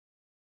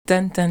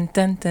Dun dun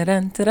dun dun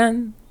dun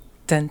dun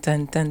dun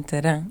dun dun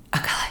dun dun. A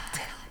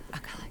collective.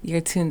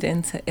 You're tuned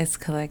into It's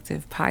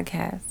Collective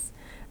Podcast,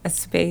 a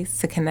space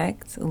to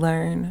connect,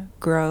 learn,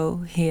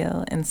 grow,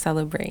 heal, and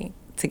celebrate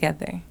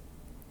together.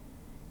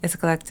 It's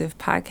Collective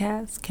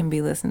Podcast can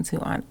be listened to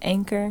on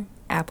Anchor,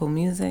 Apple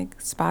Music,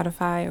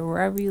 Spotify, or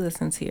wherever you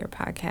listen to your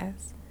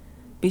podcasts.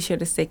 Be sure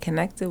to stay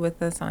connected with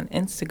us on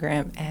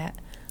Instagram at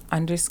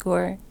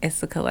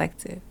 _It's a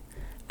Collective.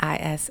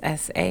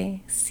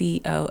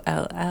 ISSACOLLECTIVE.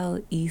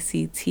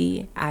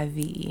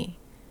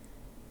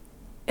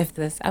 If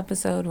this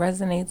episode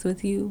resonates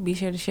with you, be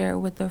sure to share it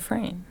with a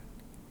friend.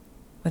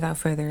 Without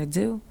further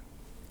ado,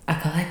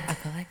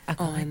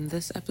 on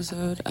this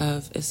episode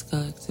of It's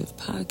Collective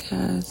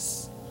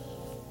Podcast,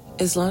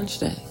 it's launch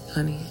day,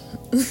 honey.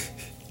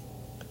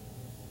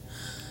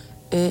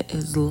 It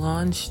is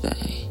launch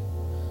day.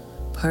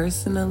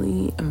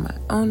 Personally, in my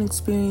own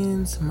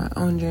experience, in my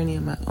own journey,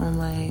 in my own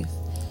life,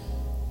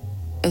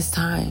 it's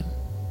time.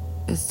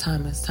 It's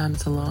time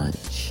to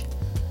launch.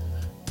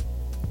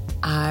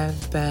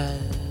 I've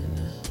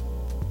been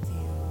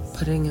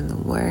putting in the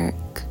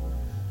work.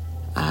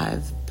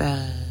 I've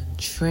been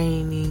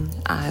training.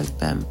 I've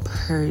been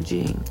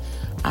purging.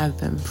 I've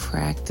been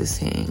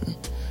practicing.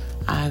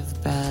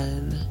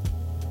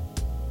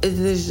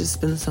 There's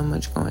just been so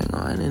much going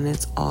on, and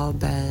it's all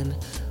been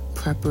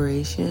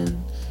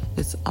preparation.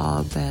 It's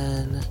all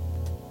been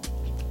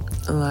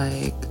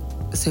like,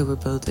 say we're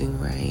building,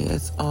 right?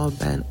 It's all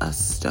been a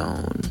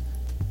stone.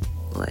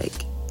 Like,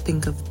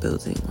 think of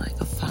building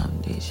like a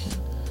foundation.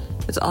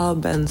 It's all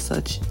been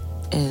such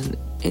an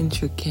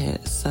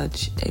intricate,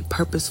 such a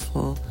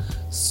purposeful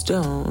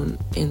stone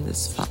in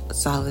this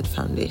solid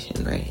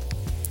foundation, right?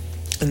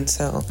 And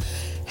so,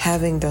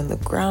 having done the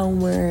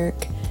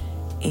groundwork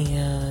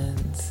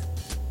and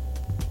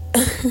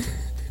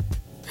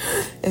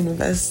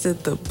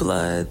invested the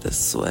blood, the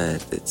sweat,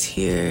 the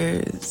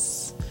tears,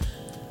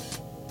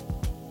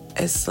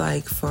 it's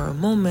like for a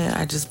moment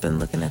I just been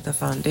looking at the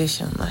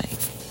foundation like,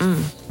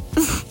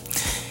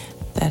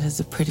 that is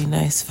a pretty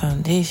nice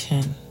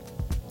foundation.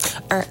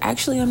 Or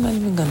actually, I'm not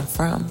even gonna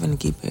front. I'm gonna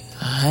keep it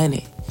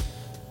 100.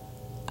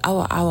 I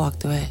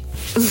walked away.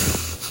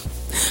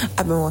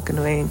 I've been walking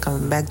away and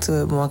coming back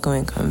to it,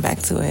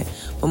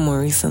 But more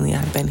recently,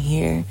 I've been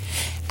here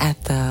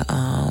at the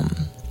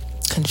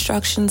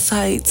construction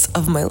sites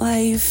of my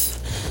life,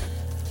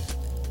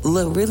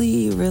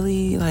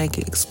 really like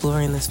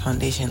exploring this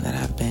foundation that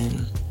I've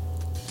been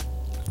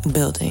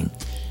building.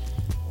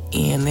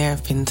 And there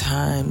have been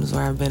times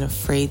where I've been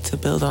afraid to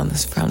build on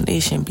this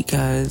foundation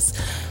because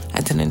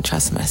I didn't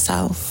trust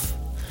myself.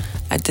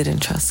 I didn't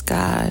trust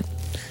God.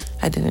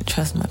 I didn't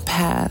trust my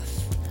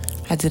path.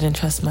 I didn't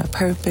trust my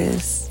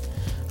purpose.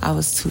 I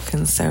was too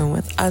concerned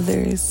with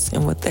others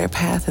and what their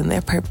path and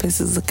their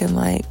purpose is looking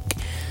like,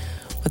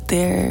 what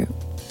their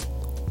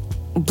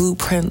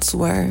blueprints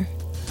were.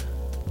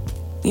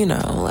 You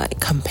know, like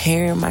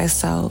comparing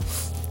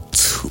myself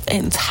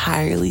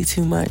entirely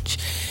too much.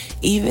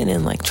 Even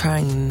in like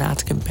trying not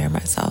to compare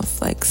myself,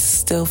 like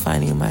still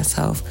finding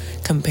myself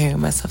comparing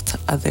myself to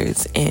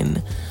others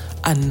in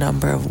a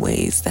number of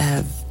ways that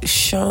have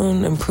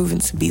shown and proven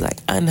to be like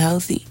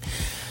unhealthy.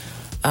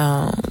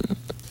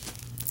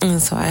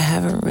 And so I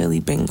haven't really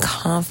been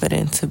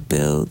confident to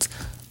build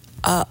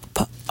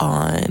up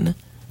on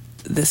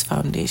this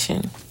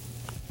foundation.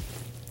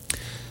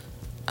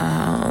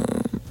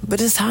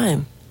 But it's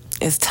time.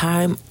 It's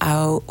time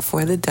out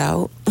for the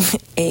doubt.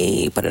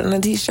 Hey, put it on a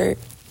t-shirt.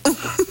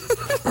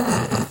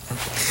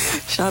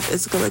 Shop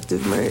It's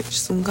Collective merch.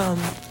 Soon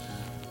come.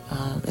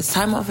 It's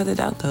time out for the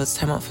doubt, though. It's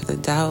time out for the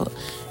doubt.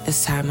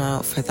 It's time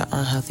out for the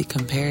unhealthy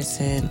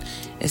comparison.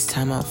 It's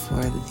time out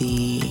for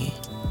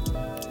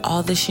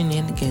all the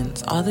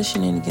shenanigans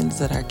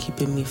that are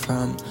keeping me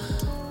from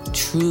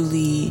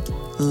truly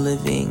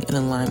living in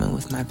alignment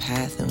with my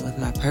path and with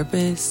my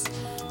purpose.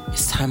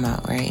 It's time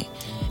out, right?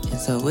 And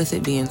so with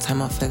it being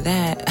time out for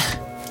that,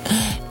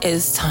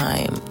 it's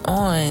time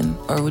on,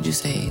 or would you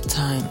say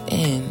time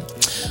in?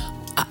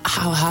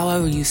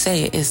 However you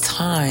say it, it's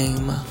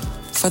time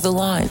for the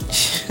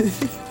launch.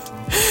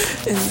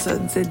 And so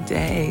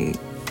today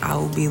I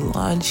will be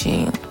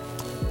launching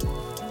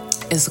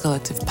It's a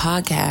Collective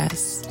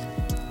Podcast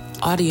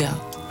audio,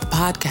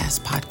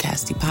 podcast.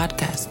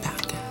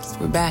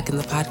 We're back in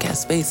the podcast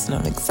space, and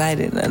I'm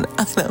excited, and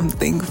I'm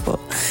thankful,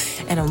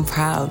 and I'm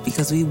proud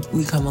because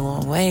we come a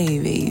long way,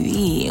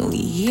 baby, and we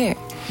here.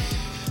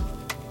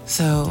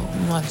 So,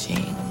 I'm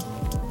launching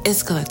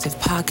It's Collective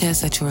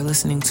Podcast that you are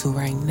listening to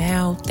right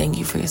now. Thank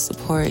you for your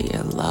support,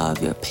 your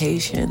love, your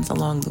patience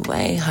along the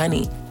way,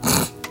 honey.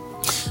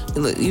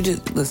 Look, you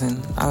just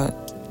listen.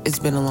 It's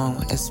been a long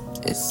way.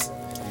 It's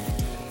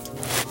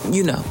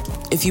you know,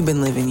 if you've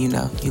been living, you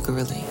know, you can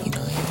relate. You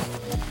know,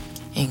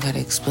 ain't gotta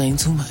explain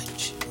too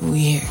much. We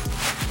here.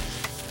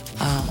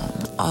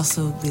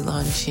 Also be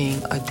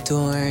launching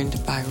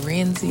Adorned by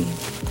Ramsey,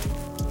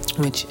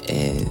 which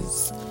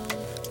is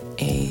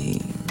a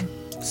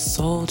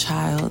soul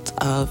child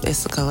of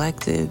It's a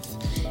Collective,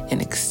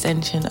 an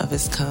extension of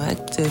It's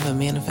Collective, a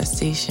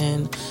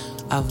manifestation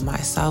of my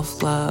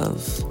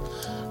self-love,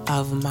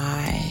 of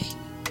my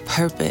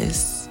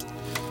purpose.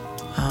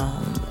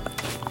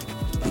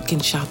 You can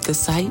shop the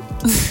site,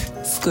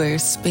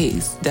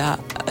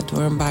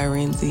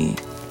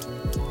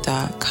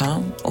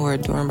 squarespace.adornbyrenzi.com or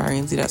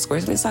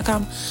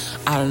adornbyrenzi.squarespace.com.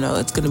 I don't know.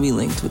 It's going to be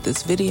linked with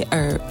this video.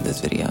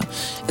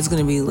 It's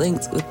going to be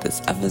linked with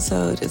this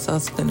episode. It's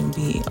also going to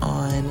be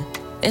on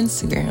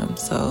Instagram.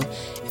 So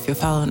if you're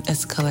following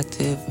Issa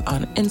Collective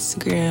on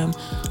Instagram,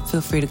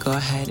 feel free to go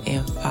ahead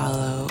and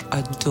follow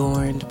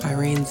Adorned by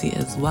Renzi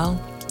as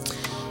well.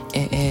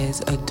 It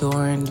is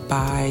adorned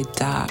by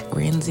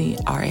 .Renzi,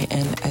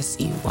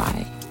 Ransey,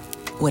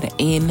 with an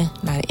N,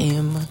 not an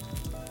M.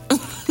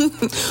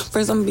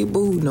 For some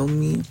people who know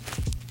me,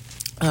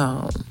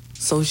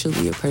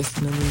 socially or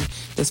personally,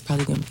 that's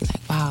probably gonna be like,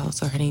 wow,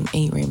 so her name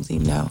ain't Ramsey.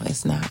 No,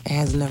 it's not. It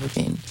has never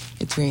been.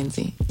 It's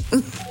Renzi.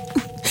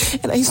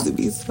 And I used to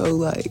be so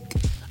like,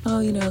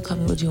 oh, call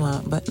me what you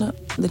want. But no,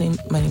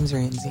 my name's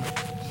Renzi.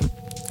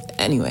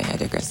 Anyway, I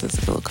digress. That's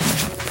a little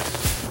comment.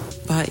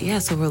 But yeah,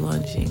 so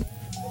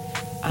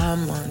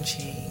I'm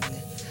launching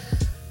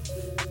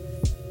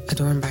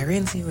Adorned by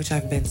Renzi, which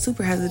I've been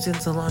super hesitant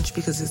to launch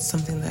because it's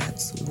something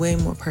that's way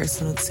more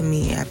personal to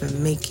me. I've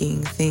been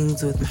making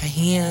things with my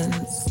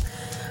hands.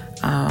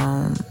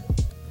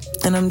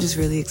 And I'm just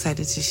really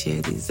excited to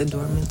share these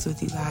adornments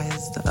with you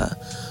guys. The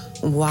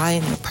why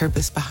and the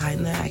purpose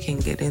behind that I can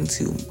get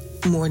into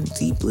more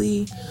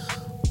deeply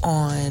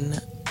on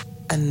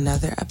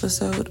another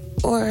episode,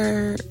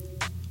 or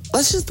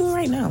let's just do it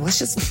right now.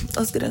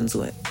 Let's get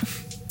into it.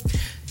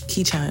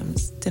 Key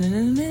chimes.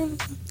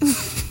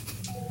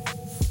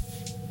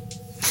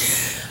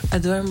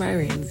 Adorned by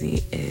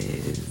Renzi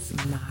is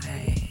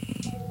my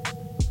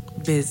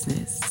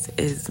business,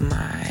 is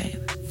my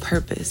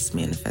purpose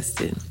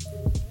manifested.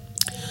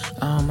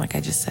 Like I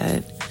just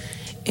said,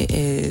 it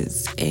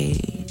is a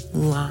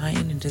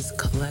line, it is a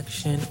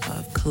collection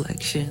of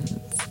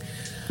collections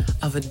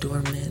of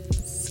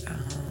adornments.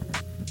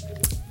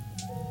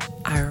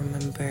 I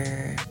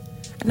remember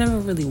I never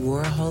really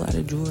wore a whole lot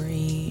of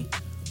jewelry.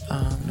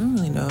 I don't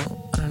really know.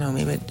 I don't know.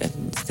 Maybe I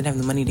just didn't have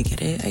the money to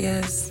get it, I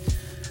guess.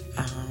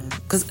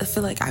 Because I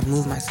feel like I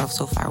moved myself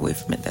so far away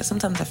from it that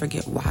sometimes I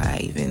forget why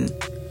I even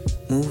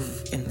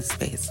move in the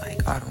space.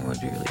 Like, oh, I don't wear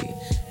jewelry.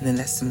 And then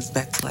that stems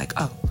back to like,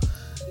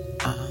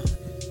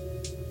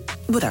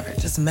 whatever.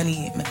 Just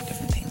many, many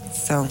different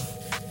things. So,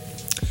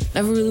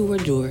 never really wore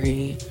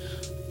jewelry.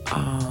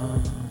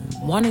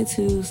 Wanted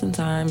to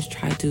sometimes,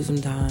 tried to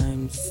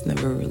sometimes.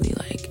 Never really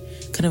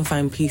couldn't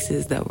find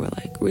pieces that were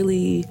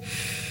really,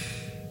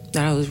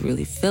 that I was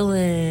really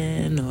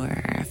feeling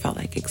or I felt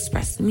like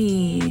expressed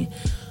me.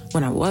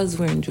 When I was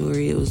wearing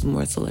jewelry, it was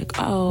more so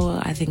oh,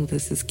 I think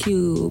this is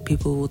cute.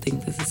 People will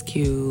think this is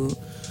cute.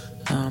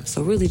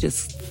 So really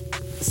just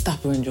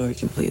stopped wearing jewelry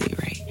completely,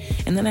 right?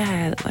 And then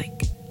I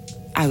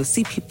would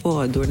see people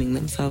adorning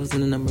themselves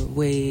in a number of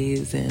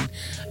ways and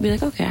I'd be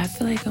like, okay, I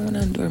feel like I want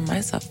to adorn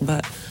myself.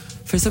 But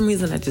for some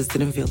reason, I just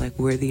didn't feel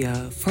worthy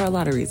of, for a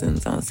lot of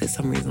reasons. I won't say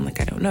some reason, I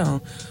don't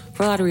know.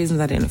 For a lot of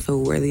reasons, I didn't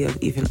feel worthy of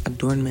even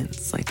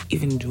adornments,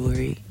 even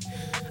jewelry.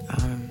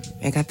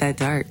 It got that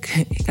dark.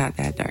 It got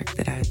that dark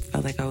that I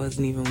felt like I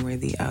wasn't even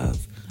worthy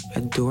of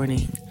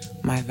adorning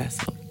my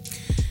vessel.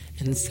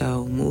 And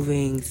so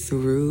moving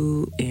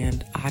through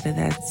and out of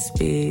that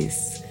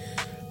space,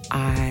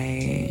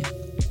 I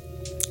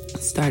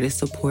started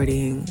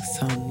supporting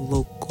some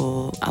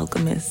local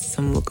alchemists,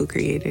 some local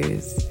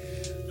creators,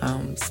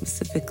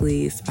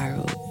 specifically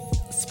Spiral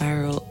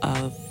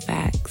of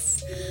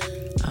Facts.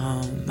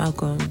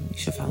 Malcolm, you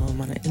should follow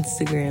him on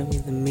Instagram.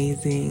 He's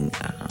amazing,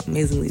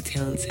 amazingly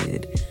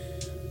talented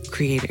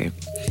creator.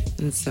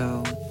 And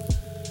so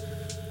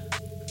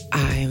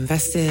I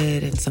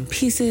invested in some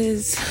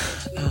pieces.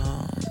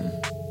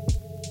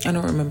 I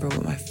don't remember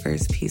what my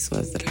first piece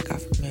was that I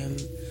got from him,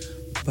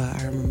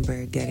 but I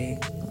remember getting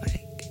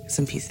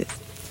some pieces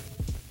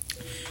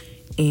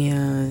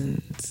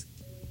and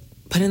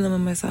putting them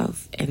on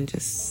myself and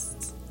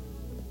just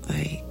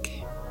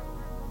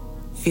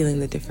feeling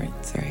the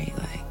difference, right?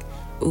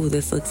 Ooh,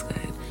 this looks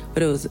good.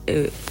 But I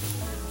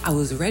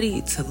was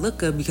ready to look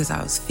good because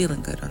I was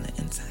feeling good on the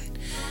inside.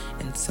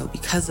 And so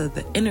because of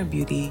the inner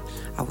beauty,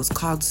 I was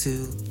called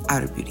to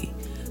outer beauty.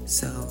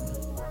 So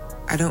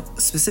I don't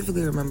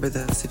specifically remember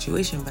the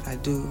situation, but I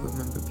do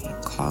remember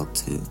being called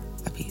to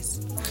a piece.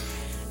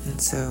 And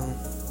so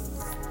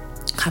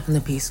copping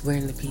the piece,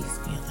 wearing the piece,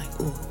 being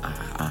ooh,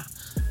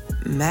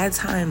 mad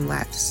time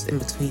lapsed in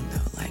between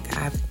though.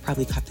 I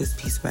probably copped this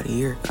piece about a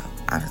year ago,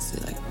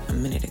 honestly, a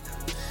minute ago.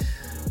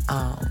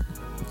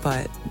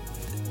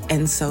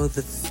 And so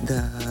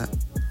the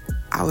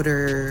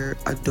outer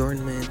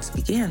adornments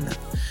began though.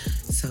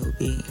 So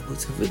being able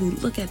to really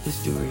look at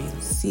this jewelry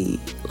and see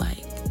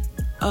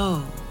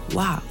oh,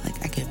 wow,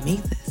 I can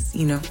make this,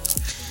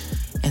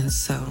 And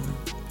so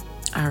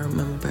I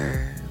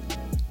remember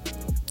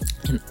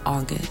in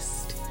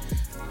August,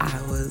 I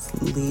was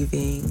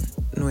leaving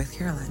North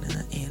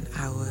Carolina and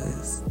I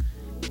was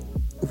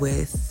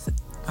with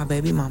my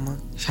baby mama,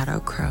 shout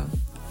out Crow.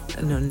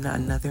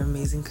 another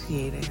amazing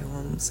creator who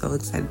I'm so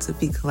excited to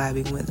be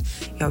collabing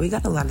with. Yeah, we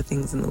got a lot of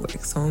things in the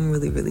works, so I'm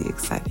really, really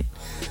excited.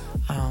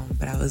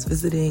 But I was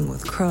visiting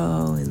with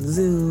Crow and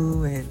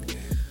Zoo, and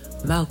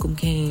Malcolm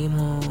came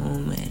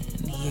home,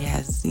 and he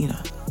has,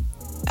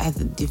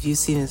 if you've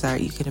seen his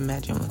art, you can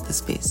imagine what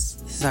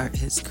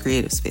his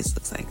creative space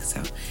looks like.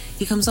 So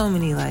he comes home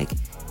and he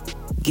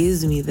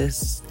gives me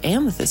this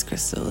amethyst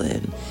crystal,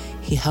 and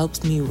he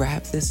helps me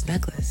wrap this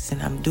necklace,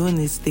 and I'm doing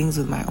these things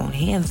with my own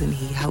hands, and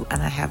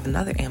I have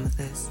another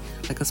amethyst,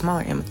 a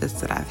smaller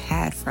amethyst that I've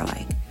had for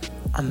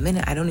a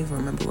minute. I don't even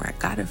remember where I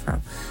got it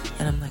from.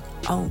 And I'm like,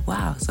 oh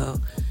wow. So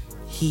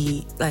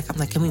I'm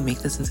like, can we make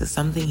this into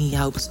something? He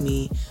helps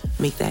me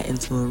make that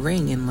into a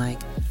ring. And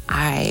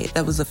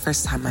that was the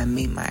first time I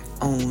made my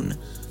own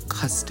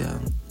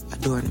custom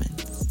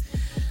adornments.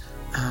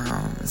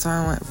 So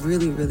I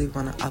really, really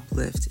want to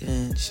uplift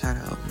and shout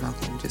out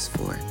Malcolm just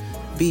for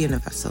being a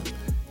vessel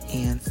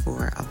and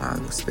for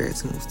allowing the spirit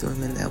to move through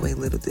him in that way.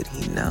 Little did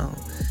he know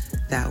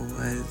that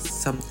was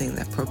something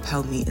that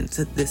propelled me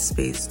into this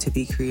space to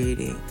be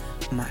creating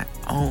my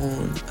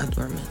own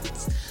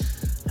adornments.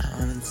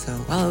 And so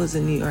while I was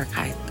in New York,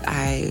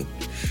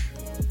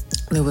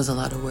 there was a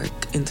lot of work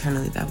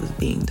internally that was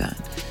being done.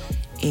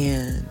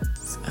 And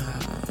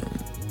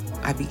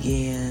I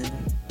began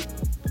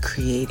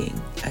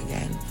creating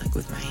again,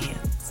 with my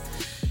hands.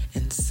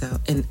 And so,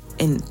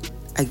 and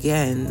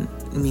again,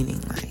 meaning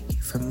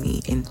for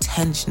me,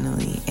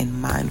 intentionally and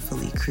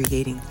mindfully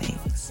creating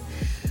things.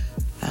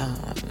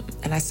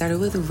 And I started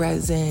with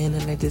resin,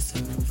 and I did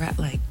some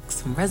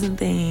resin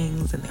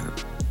things, and they were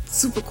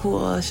super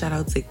cool. Shout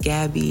out to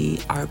Gabby,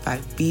 Art by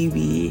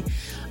BB,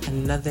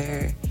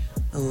 another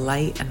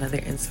light, another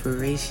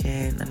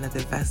inspiration, another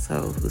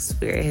vessel whose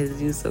spirit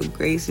has used so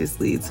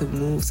graciously to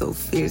move so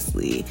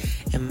fiercely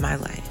in my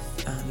life.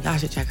 Y'all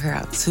should check her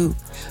out too.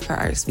 Her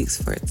art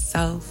speaks for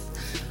itself.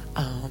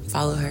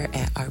 Follow her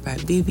at Art by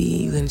BB.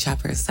 You can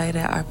shop her site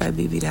at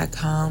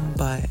artbybb.com,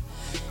 but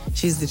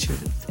she's the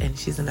truth, and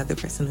she's another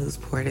person who's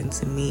poured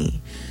into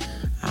me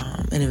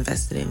and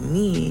invested in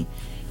me,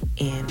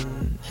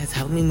 and has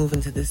helped me move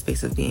into this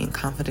space of being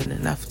confident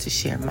enough to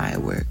share my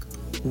work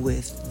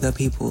with the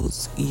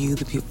peoples,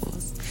 the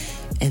peoples.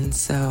 And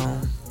so,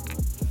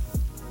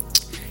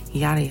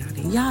 yada,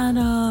 yada,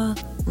 yada,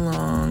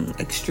 long,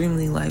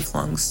 extremely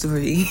lifelong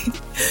story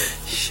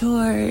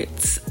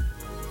short,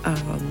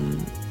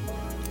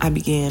 I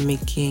began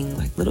making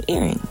little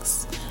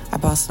earrings. I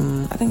bought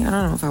some, I don't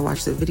know if I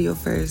watched the video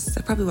first.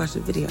 I probably watched the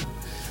video.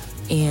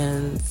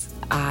 And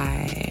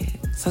I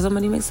saw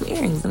somebody make some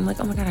earrings. And I'm like,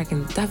 oh my God, I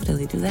can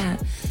definitely do that.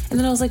 And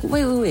then I was like,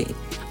 wait.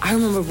 I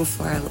remember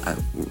before I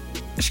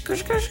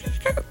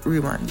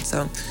rewind.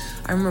 So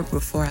I remember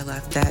before I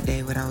left that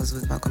day when I was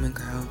with Malcolm and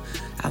Crow,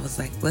 I was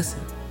like, listen,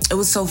 it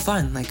was so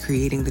fun,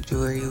 creating the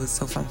jewelry. It was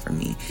so fun for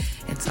me.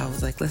 And so I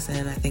was like,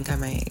 listen, I think I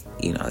might,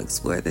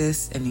 explore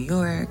this in New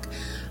York.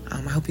 I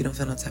hope you don't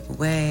feel no type of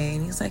way.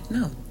 And he's like,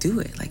 no, do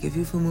it. If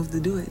you feel moved to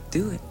do it,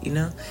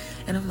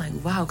 And I'm like,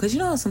 wow. Because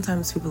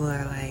sometimes people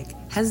are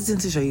hesitant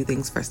to show you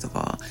things, first of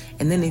all.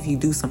 And then if you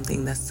do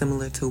something that's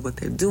similar to what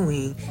they're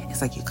doing,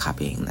 it's like you're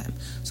copying them.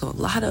 So a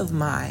lot of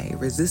my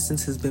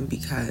resistance has been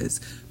because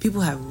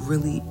people have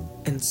really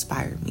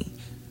inspired me.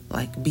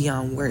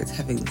 Beyond words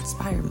have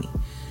inspired me.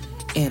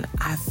 And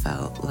I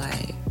felt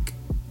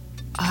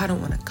I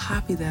don't want to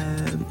copy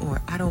them, or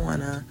I don't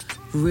want to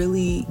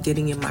really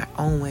getting in my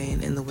own way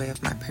and in the way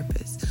of my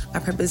purpose. My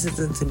purpose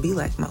isn't to be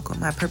like Malcolm.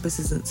 My purpose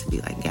isn't to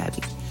be like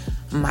Gabby.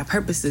 My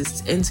purpose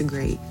is to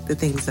integrate the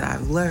things that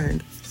I've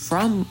learned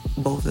from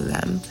both of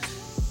them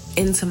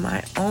into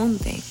my own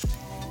thing.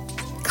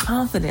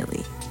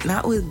 Confidently.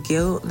 Not with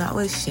guilt, not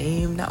with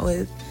shame,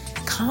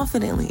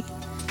 confidently.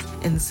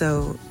 And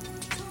so,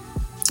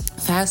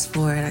 fast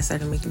forward, I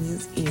started making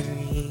these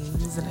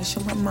earrings, and I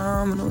showed my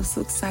mom, and I was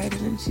so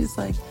excited, and she's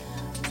like,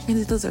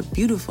 man, those are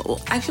beautiful.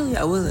 Well, actually,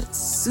 I wasn't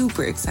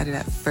super excited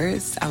at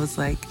first. I was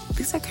like,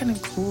 these are kind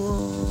of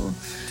cool.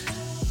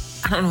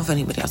 I don't know if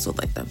anybody else would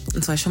like them.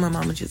 And so I showed my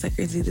mom, and she's like,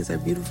 crazy, these are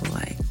beautiful.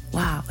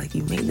 Wow,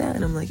 you made that?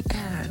 And I'm like,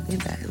 yeah, I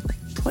made that in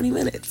 20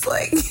 minutes.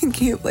 This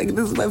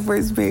is my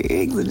first pair of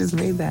earrings. I just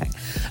made that.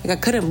 I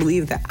couldn't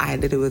believe that I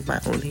did it with my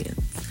own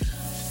hands.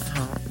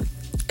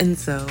 And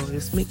so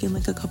just making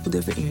a couple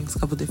different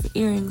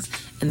earrings,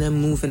 and then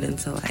moving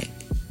into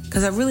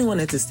because I really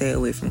wanted to stay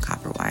away from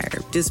copper wire,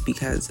 just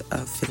because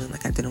of feeling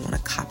I didn't want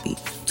to copy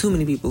too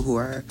many people who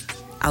are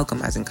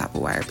alchemizing copper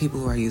wire,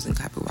 people who are using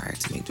copper wire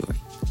to make jewelry.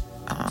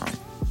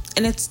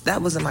 And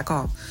that wasn't my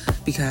call,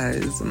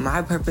 because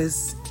my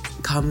purpose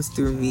comes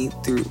through me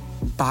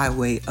by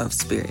way of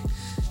spirit,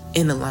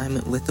 in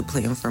alignment with the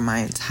plan for my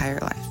entire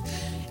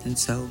life. And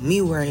so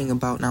me worrying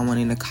about not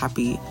wanting to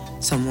copy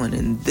someone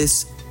in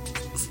this,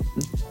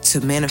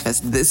 to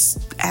manifest this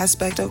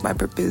aspect of my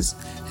purpose,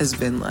 has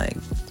been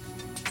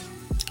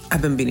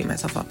I've been beating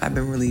myself up. I've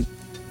been really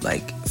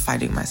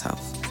fighting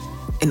myself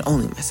and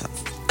owning myself.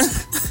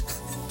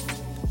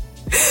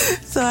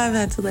 So I've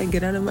had to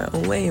get out of my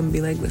own way and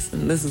be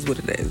listen, this is what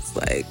it is.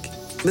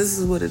 This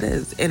is what it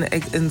is.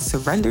 And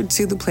surrender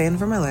to the plan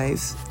for my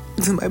life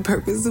to my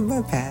purpose and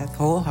my path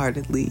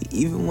wholeheartedly,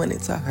 even when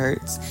it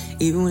hurts,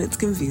 even when it's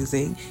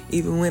confusing,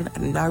 even when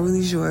I'm not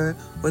really sure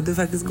what the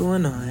fuck is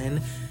going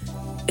on.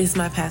 It's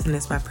my path and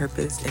it's my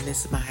purpose, and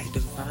it's my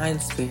divine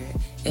spirit.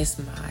 It's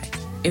my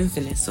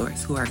infinite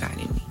source who are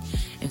guiding me.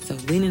 And so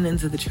leaning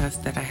into the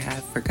trust that I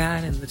have for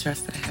God and the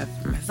trust that I have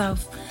for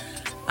myself,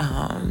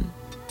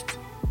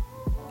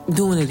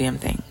 doing a damn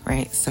thing,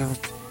 right? So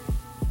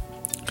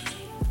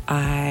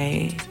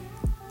I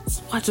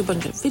watch a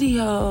bunch of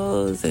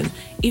videos and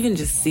even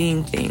just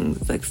seeing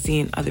things, like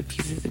seeing other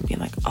pieces and being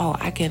like, oh,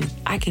 I can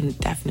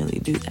definitely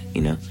do that,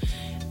 you know?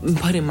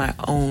 Putting my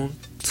own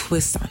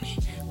twist on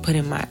it,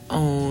 putting my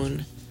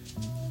own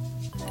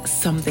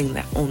something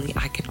that only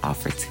I can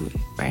offer to it,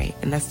 right?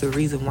 And that's the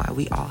reason why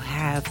we all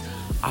have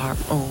our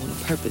own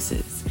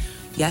purposes.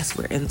 Yes,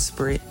 we're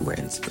inspired by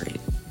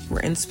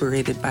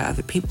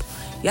other people.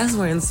 Yes,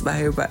 we're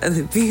inspired by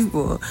other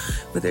people,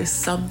 but there's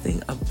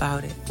something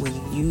about it when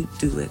you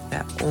do it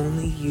that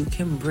only you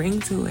can bring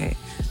to it.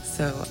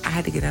 So I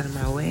had to get out of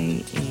my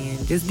way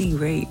and just be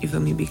great, you feel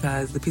me?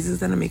 Because the pieces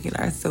that I'm making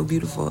are so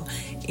beautiful,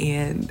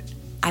 and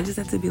I just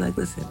have to be like,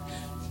 listen,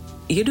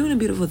 you're doing a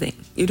beautiful thing.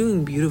 You're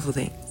doing beautiful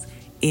things.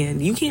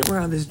 And you can't wear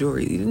all this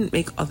jewelry. You didn't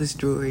make all this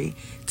jewelry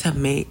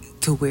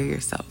to wear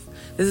yourself.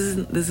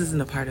 This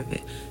isn't a part of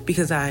it.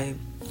 Because I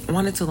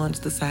wanted to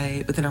launch the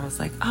site, but then I was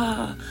like,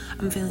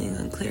 I'm feeling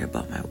unclear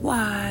about my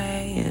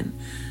why, and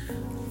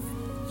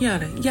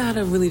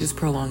yada, really just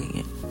prolonging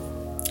it.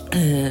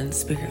 And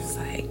Spirit was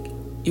like,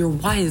 your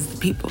why is the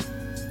people.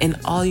 And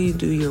all you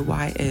do, your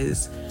why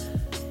is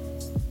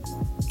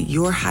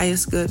your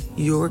highest good,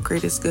 your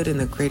greatest good, and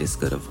the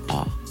greatest good of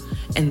all.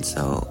 And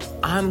so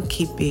I'm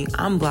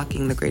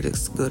blocking the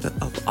greatest good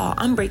of all.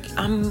 I'm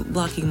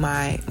blocking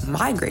my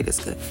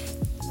greatest good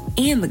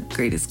and the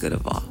greatest good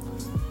of all.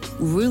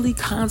 Really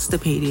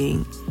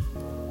constipating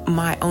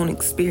my own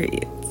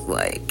experience,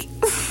 like.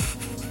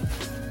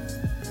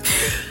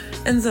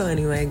 And so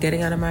anyway,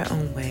 getting out of my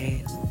own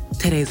way,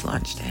 today's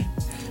launch day.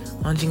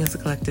 Launching as a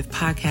collective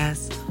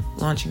podcast,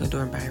 launching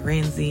Adorned by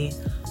Ramsey,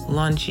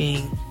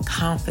 launching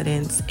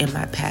confidence in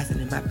my path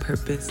and in my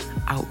purpose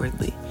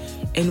outwardly.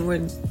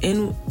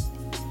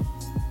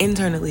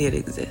 Internally it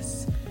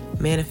exists.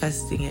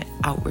 Manifesting it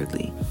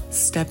outwardly,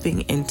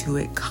 stepping into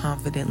it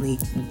confidently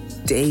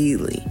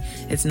daily.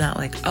 It's not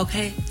like,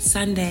 okay,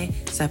 Sunday,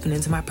 stepping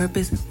into my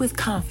purpose with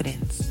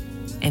confidence,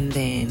 and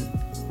then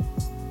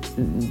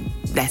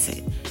that's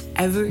it.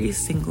 Every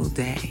single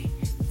day,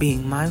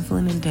 being mindful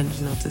and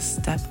intentional to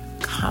step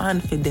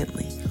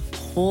confidently,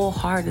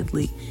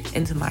 wholeheartedly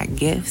into my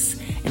gifts,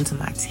 into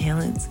my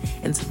talents,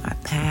 into my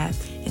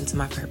path, into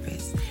my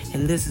purpose.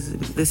 And this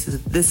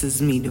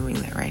is me doing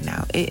that right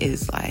now. It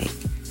is like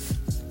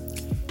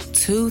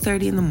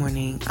 2:30 in the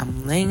morning.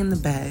 I'm laying in the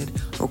bed,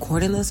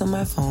 recording this on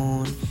my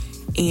phone,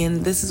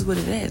 and this is what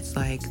it is.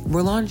 Like,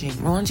 we're launching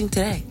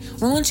today.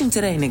 We're launching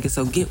today, nigga.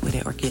 So get with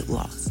it or get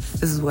lost.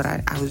 This is what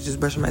I was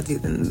just brushing my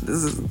teeth, and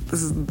this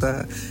is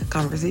the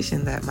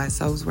conversation that my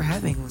selves were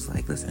having. Was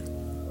like, listen,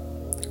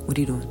 what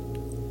are you doing?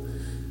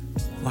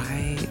 What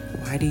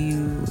are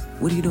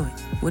you doing?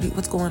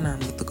 What's going on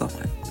with the go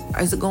on?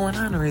 Is it going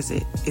on, or has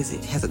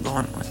it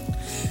gone on?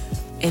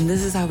 And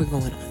this is how we're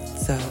going on.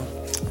 So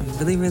I'm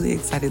really, really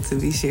excited to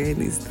be sharing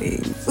these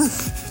things.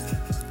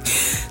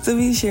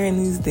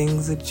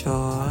 With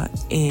y'all.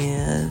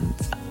 And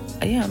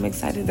yeah, I'm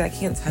excited. I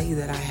can't tell you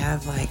that I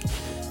have like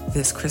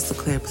this crystal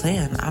clear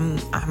plan. I'm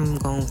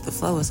going with the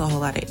flow. It's a whole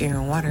lot of air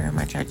and water in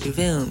my chart, you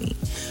feel me?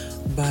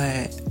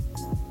 But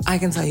I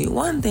can tell you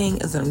one thing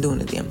is that I'm doing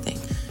the damn thing.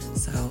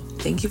 So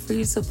thank you for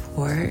your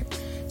support.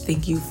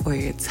 Thank you for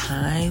your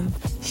time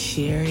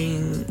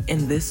sharing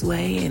in this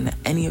way and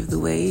any of the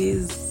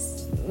ways.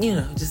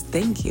 Just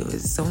thank you.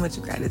 It's so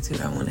much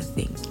gratitude. I want to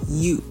thank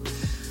you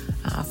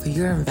for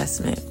your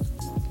investment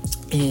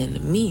in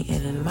me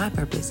and in my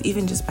purpose.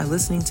 Even just by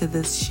listening to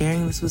this,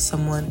 sharing this with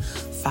someone,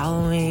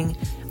 following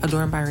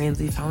Adorned by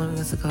Ramsey, following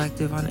us a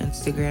collective on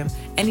Instagram.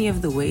 Any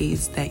of the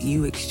ways that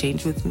you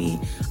exchange with me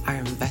are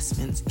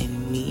investments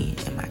in me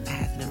and my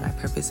path and in my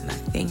purpose, and I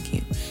thank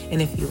you.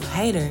 And if you're a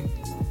hater,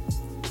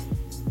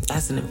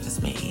 that's an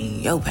investment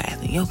in your path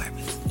and your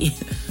purpose. Yeah.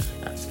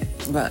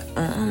 But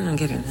I'm not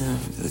getting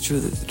the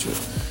truth is the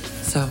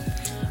truth. So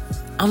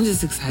I'm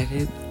just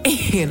excited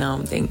and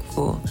I'm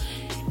thankful.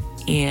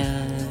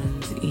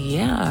 And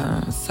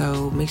yeah,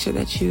 so make sure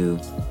that you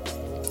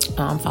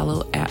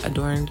follow at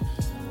Adorned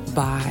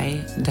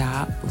by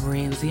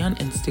Ramsey on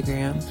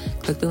Instagram.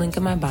 Click the link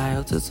in my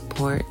bio to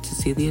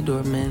see the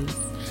adornments.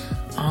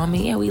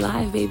 Yeah, we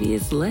live, baby.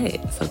 It's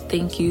lit. So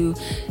thank you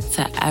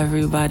to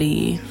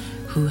everybody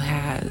who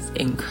has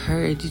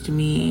encouraged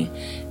me.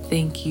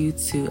 Thank you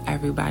to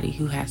everybody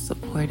who has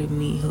supported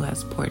me, who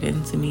has poured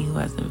into me, who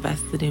has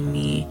invested in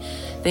me.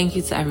 Thank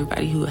you to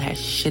everybody who has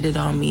shitted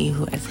on me,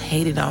 who has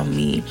hated on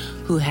me,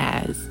 who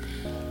has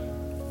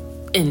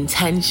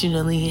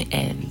intentionally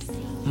and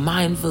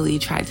mindfully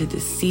tried to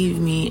deceive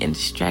me and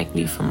distract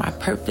me from my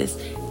purpose.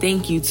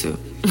 Thank you too.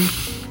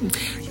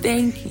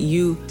 Thank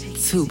you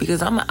too,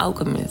 because I'm an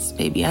alchemist,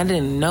 baby. I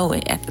didn't know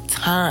it at the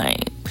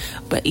time.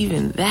 But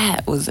even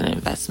that was an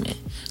investment.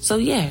 So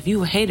yeah, if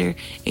you a hater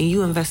and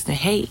you invest in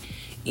hate,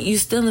 you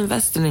still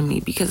investing in me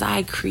because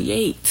I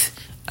create,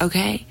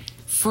 okay,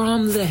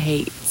 from the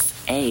hates.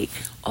 Hey,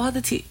 all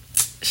the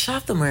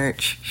shop the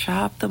merch.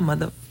 Shop the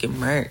motherfucking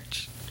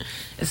merch.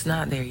 It's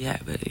not there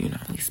yet, but you know,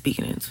 I'm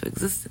speaking it into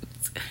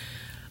existence.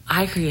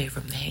 I create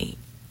from the hate.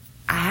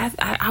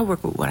 I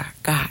work with what I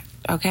got,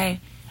 okay?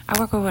 I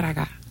work with what I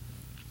got.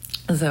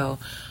 So,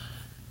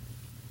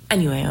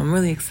 anyway, I'm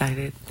really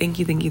excited. Thank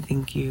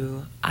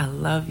you. I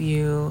love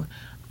you.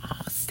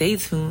 Stay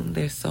tuned.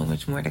 There's so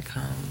much more to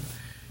come.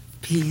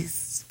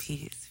 Peace.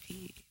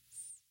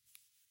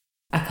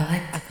 I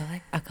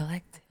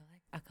collect.